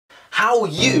how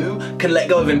you can let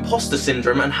go of imposter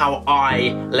syndrome and how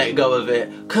I let go of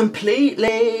it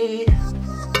completely.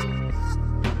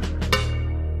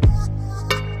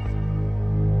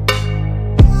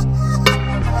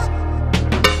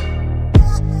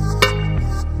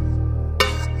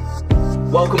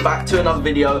 Welcome back to another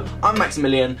video. I'm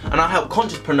Maximilian and I help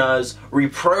consciouspreneurs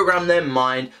reprogram their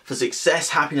mind for success,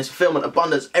 happiness, fulfillment,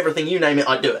 abundance, everything, you name it,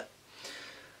 I do it.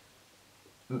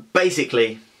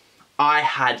 Basically, I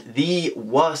had the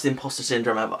worst imposter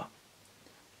syndrome ever.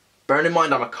 Bearing in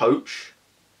mind I'm a coach,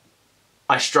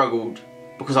 I struggled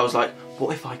because I was like,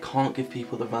 what if I can't give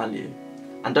people the value?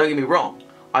 And don't get me wrong,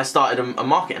 I started a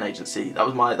marketing agency. That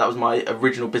was my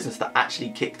original business that actually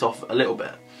kicked off a little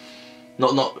bit.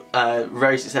 Not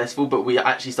very successful, but we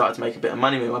actually started to make a bit of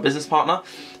money with my business partner.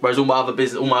 Whereas all my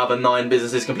other 9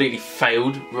 businesses completely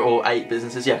failed, or 8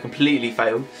 businesses, yeah, completely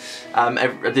failed. I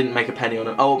didn't make a penny on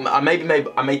them. Oh, I made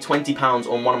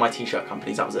 £20 on one of my t-shirt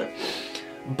companies. That was it.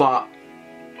 But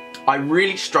I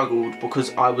really struggled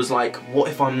because I was like, what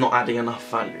if I'm not adding enough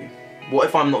value? What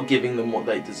if I'm not giving them what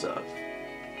they deserve?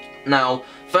 Now,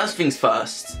 first things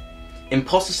first.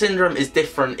 Imposter syndrome is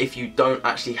different if you don't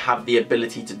actually have the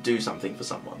ability to do something for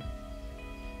someone.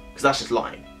 Because that's just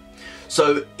lying.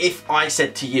 So if I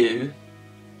said to you,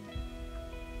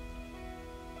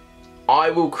 I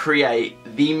will create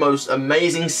the most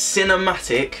amazing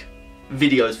cinematic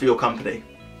videos for your company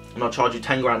and I'll charge you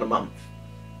 10 grand a month.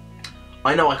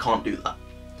 I know I can't do that.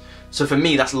 So for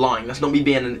me, that's lying. That's not me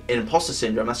being in imposter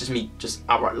syndrome, that's just me just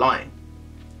outright lying.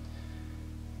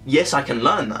 Yes, I can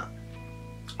learn that.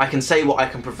 I can say what I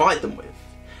can provide them with.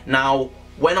 Now,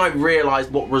 when I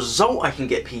realised what result I can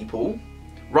get people,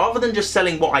 rather than just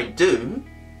selling what I do,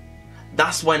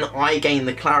 that's when I gain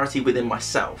the clarity within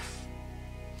myself.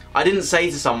 I didn't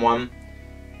say to someone,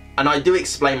 and I do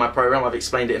explain my program, I've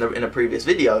explained it in a previous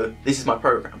video, this is my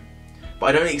program. But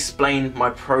I don't explain my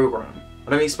program.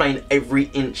 I don't explain every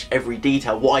inch, every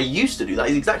detail. What I used to do, that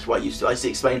is exactly what I used to do. I used to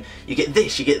explain, you get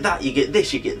this, you get that, you get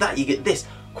this, you get that, you get this.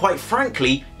 Quite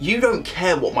frankly, you don't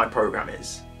care what my program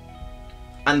is.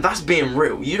 And that's being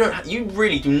real. You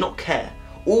really do not care.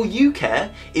 All you care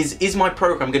is my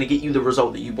program going to get you the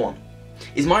result that you want?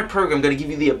 Is my program going to give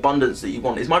you the abundance that you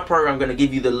want? Is my program going to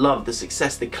give you the love, the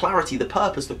success, the clarity, the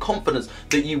purpose, the confidence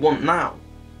that you want now?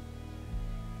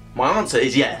 My answer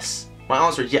is yes. My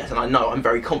answer is yes, and I know I'm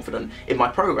very confident in my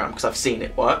program because I've seen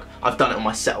it work. I've done it on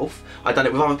myself. I've done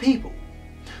it with other people.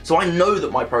 So I know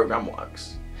that my program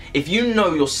works. If you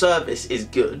know your service is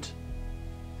good,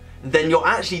 then you're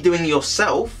actually doing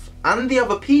yourself and the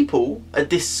other people a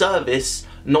disservice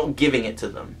not giving it to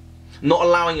them. Not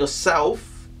allowing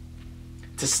yourself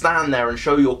to stand there and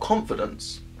show your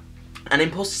confidence. And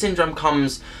imposter syndrome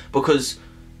comes because,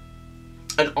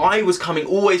 and I was coming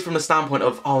always from the standpoint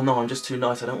of, oh no, I'm just too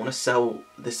nice, I don't want to sell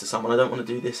this to someone, I don't want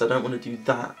to do this, I don't want to do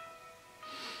that.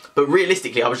 But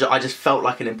realistically, I just felt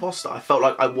like an imposter. I felt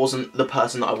like I wasn't the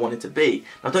person that I wanted to be.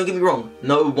 Now don't get me wrong,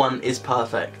 no one is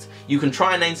perfect. You can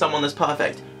try and name someone that's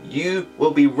perfect. You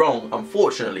will be wrong,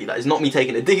 unfortunately. That is not me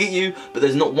taking a dig at you, but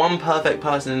there's not one perfect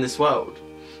person in this world.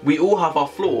 We all have our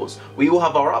flaws. We all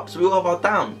have our ups, we all have our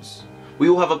downs. We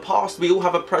all have a past, we all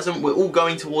have a present, we're all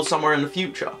going towards somewhere in the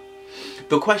future.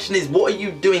 The question is, what are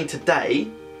you doing today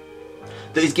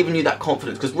that is giving you that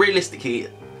confidence? Because realistically,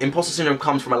 imposter syndrome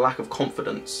comes from a lack of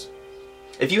confidence.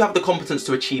 If you have the competence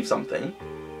to achieve something,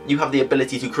 you have the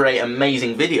ability to create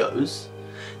amazing videos,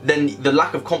 then the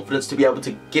lack of confidence to be able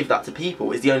to give that to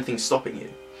people is the only thing stopping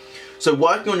you. So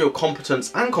working on your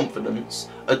competence and confidence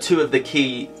are two of the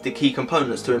key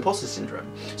components to imposter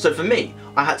syndrome. So for me,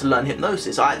 I had to learn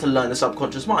hypnosis, I had to learn the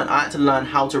subconscious mind, I had to learn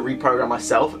how to reprogram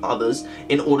myself, others,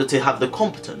 in order to have the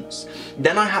competence.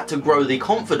 Then I had to grow the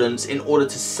confidence in order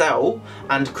to sell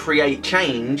and create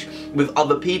change with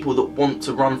other people that want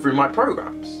to run through my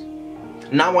programs.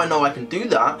 Now I know I can do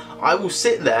that, I will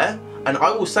sit there and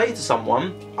I will say to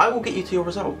someone, I will get you to your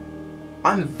result.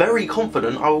 I'm very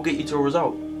confident I will get you to a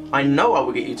result. I know I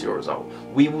will get you to your result.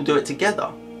 We will do it together.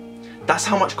 That's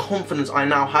how much confidence I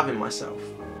now have in myself.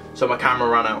 So my camera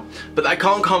ran out. But that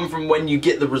can't come from when you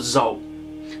get the result.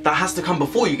 That has to come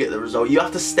before you get the result. You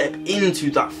have to step into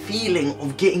that feeling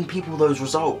of getting people those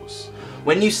results.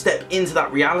 When you step into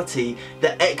that reality,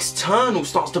 the external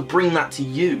starts to bring that to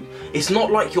you. It's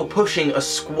not like you're pushing a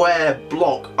square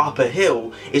block up a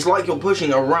hill. It's like you're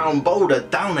pushing a round boulder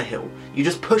down a hill. You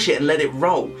just push it and let it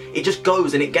roll. It just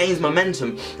goes and it gains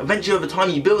momentum. Eventually over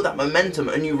time you build that momentum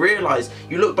and you realise,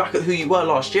 you look back at who you were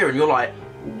last year and you're like,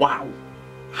 wow,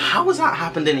 How has that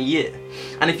happened in a year?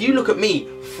 And if you look at me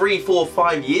 3, 4,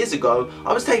 5 years ago,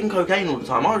 I was taking cocaine all the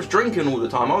time, I was drinking all the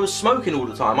time, I was smoking all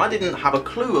the time, I didn't have a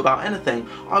clue about anything,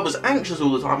 I was anxious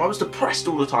all the time, I was depressed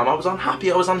all the time, I was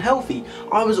unhappy, I was unhealthy,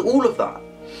 I was all of that.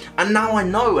 And now I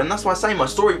know, and that's why I say my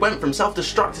story went from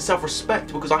self-destruct to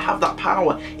self-respect, because I have that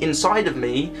power inside of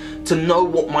me to know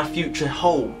what my future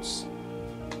holds.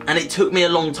 And it took me a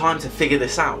long time to figure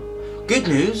this out. Good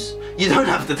news, you don't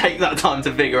have to take that time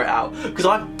to figure it out, because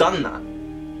I've done that.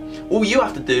 All you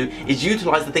have to do is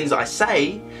utilize the things that I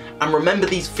say and remember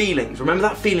these feelings. Remember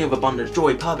that feeling of abundance,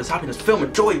 joy, purpose, happiness,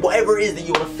 fulfillment, joy, whatever it is that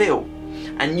you want to feel.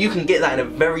 And you can get that in a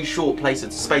very short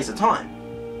space of time.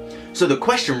 So the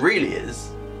question really is,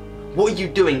 what are you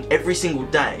doing every single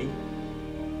day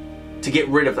to get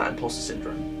rid of that imposter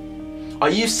syndrome? Are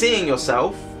you seeing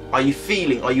yourself? Are you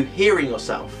feeling? Are you hearing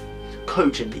yourself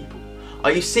coaching people?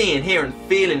 Are you seeing, hearing,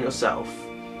 feeling yourself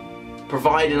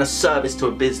providing a service to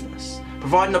a business?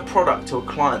 Providing a product to a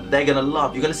client that they're going to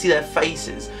love? You're going to see their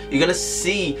faces. You're going to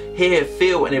see, hear,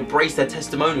 feel and embrace their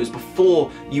testimonials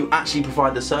before you actually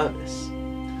provide the service.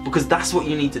 Because that's what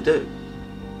you need to do.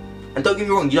 And don't get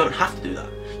me wrong, you don't have to do that.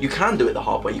 You can do it the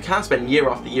hard way. You can spend year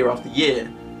after year after year,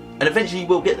 and eventually you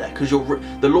will get there, because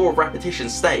the law of repetition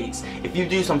states if you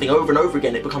do something over and over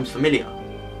again, it becomes familiar.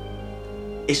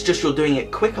 It's just you're doing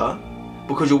it quicker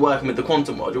because you're working with the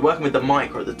quantum world, you're working with the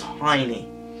micro, the tiny,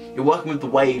 you're working with the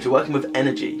waves, you're working with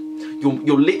energy.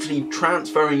 You're literally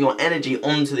transferring your energy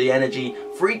onto the energy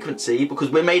frequency, because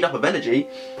we're made up of energy.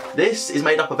 This is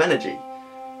made up of energy.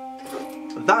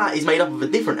 That is made up of a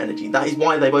different energy. That is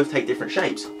why they both take different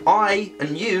shapes. I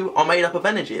and you are made up of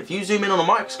energy. If you zoom in on a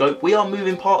microscope, we are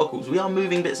moving particles, we are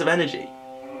moving bits of energy.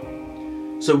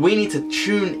 So we need to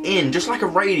tune in, just like a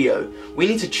radio, we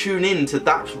need to tune in to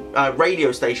that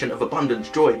radio station of abundance,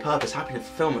 joy, purpose, happiness,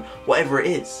 fulfillment, whatever it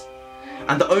is.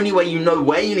 And the only way you know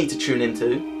where you need to tune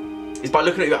into is by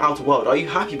looking at your outer world. Are you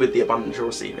happy with the abundance you're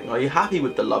receiving? Are you happy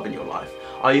with the love in your life?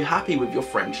 Are you happy with your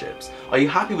friendships? Are you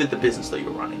happy with the business that you're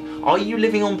running? Are you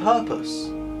living on purpose?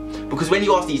 Because when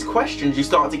you ask these questions, you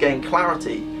start to gain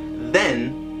clarity.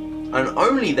 Then, and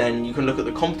only then, you can look at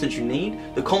the competence you need,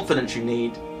 the confidence you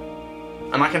need,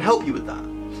 and I can help you with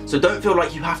that. So don't feel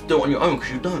like you have to do it on your own,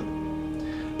 because you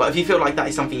don't. But if you feel like that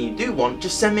is something you do want,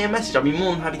 just send me a message. I'll be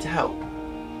more than happy to help.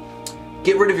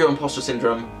 Get rid of your imposter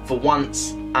syndrome for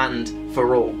once and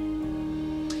for all.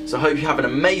 So I hope you have an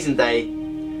amazing day.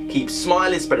 Keep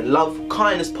smiling, spreading love,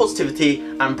 kindness, positivity,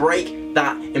 and break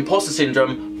that imposter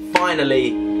syndrome finally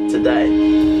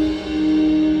today.